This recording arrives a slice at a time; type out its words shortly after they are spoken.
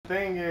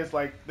thing is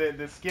like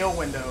the skill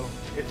window.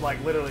 It's like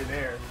literally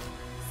there.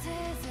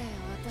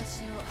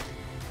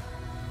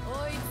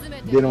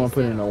 They don't want to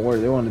put in no work.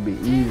 They want to be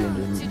easy and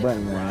just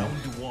button around.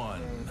 Round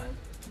one.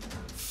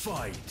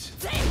 Fight.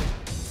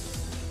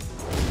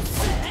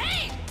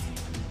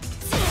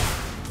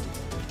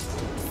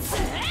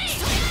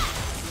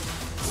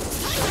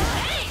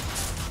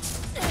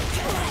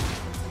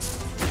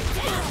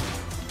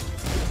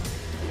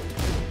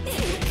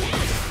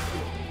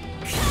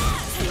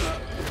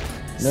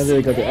 Now that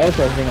they got the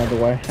access thing out the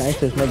way, I ain't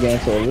touched my game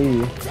so I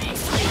leave.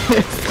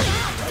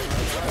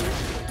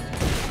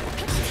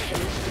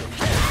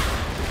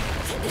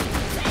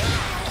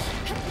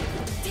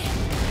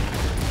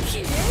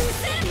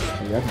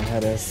 I can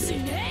have that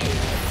shit.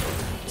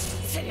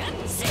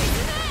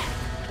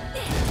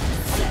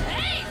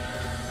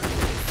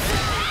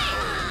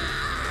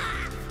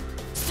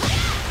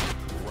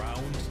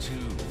 Round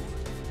two.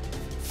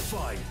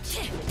 Fight.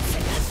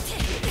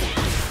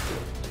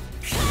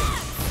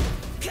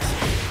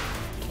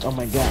 Oh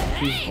my god,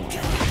 he's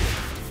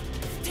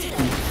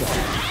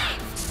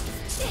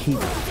a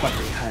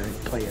fucking hiring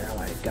player. Oh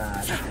my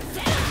god.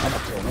 I'm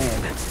up to win.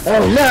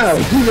 Oh no,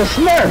 he's a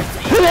smurf!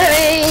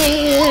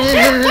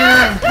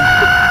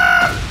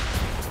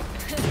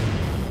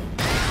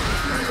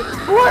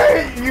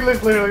 Wait! You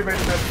literally made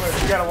that flip.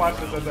 You gotta watch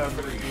this at that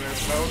finish.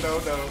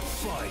 No.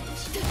 Fight.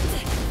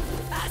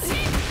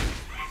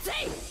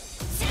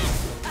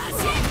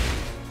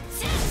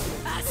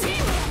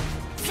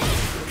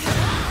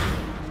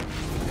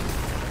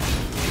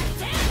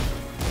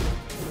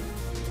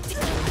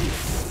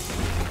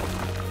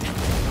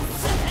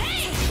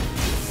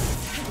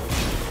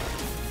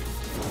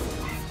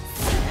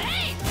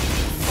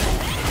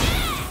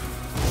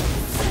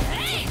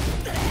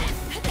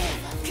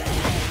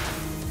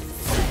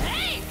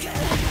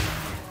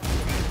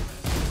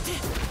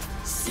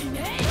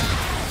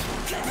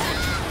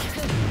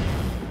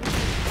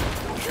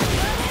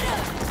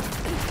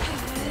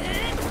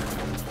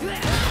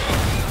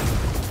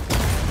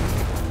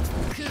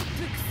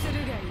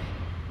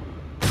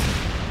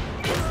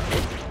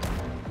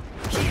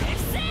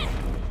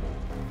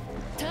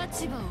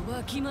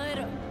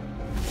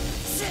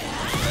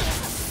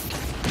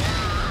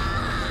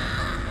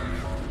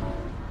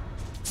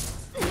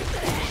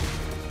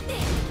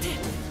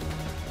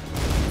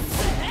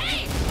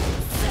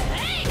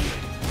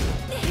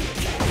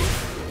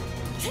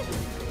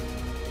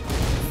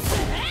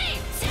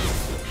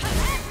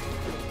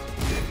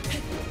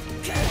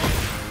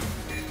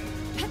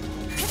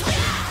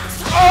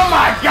 Oh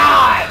my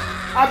god!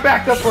 I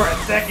backed up for a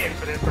second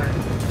for this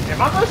person.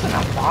 Am I missing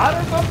a bot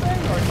or something?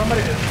 Or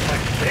somebody that's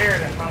like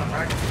scared and trying to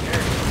practice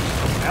scared?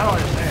 I don't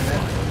understand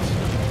that.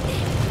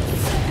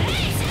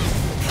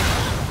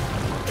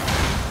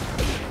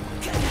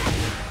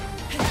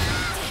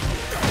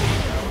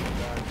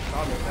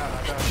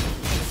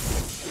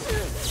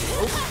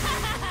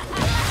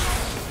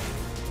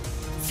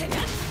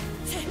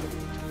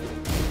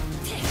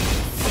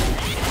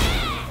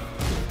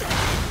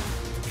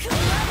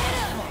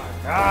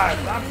 God,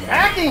 stop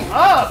backing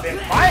up and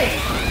fight!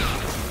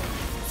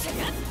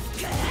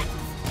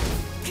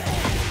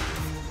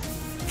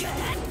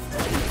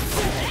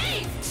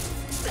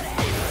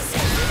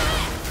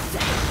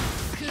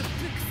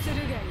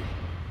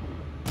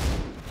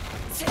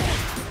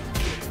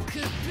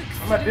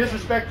 I'm gonna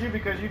disrespect you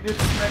because you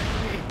disrespect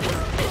me.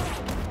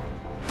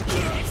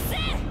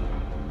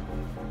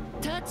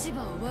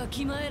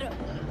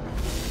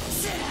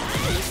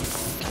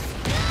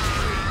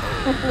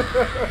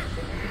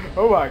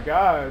 Oh my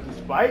god,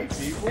 just fight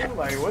people?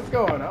 Like, what's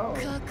going on?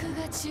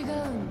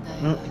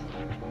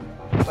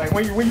 Like,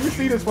 when you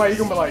see this fight,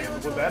 you're gonna be like,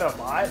 was that a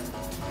bot?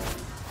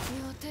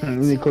 You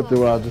need to clip the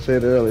what I just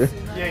said earlier.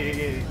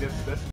 Yeah, that's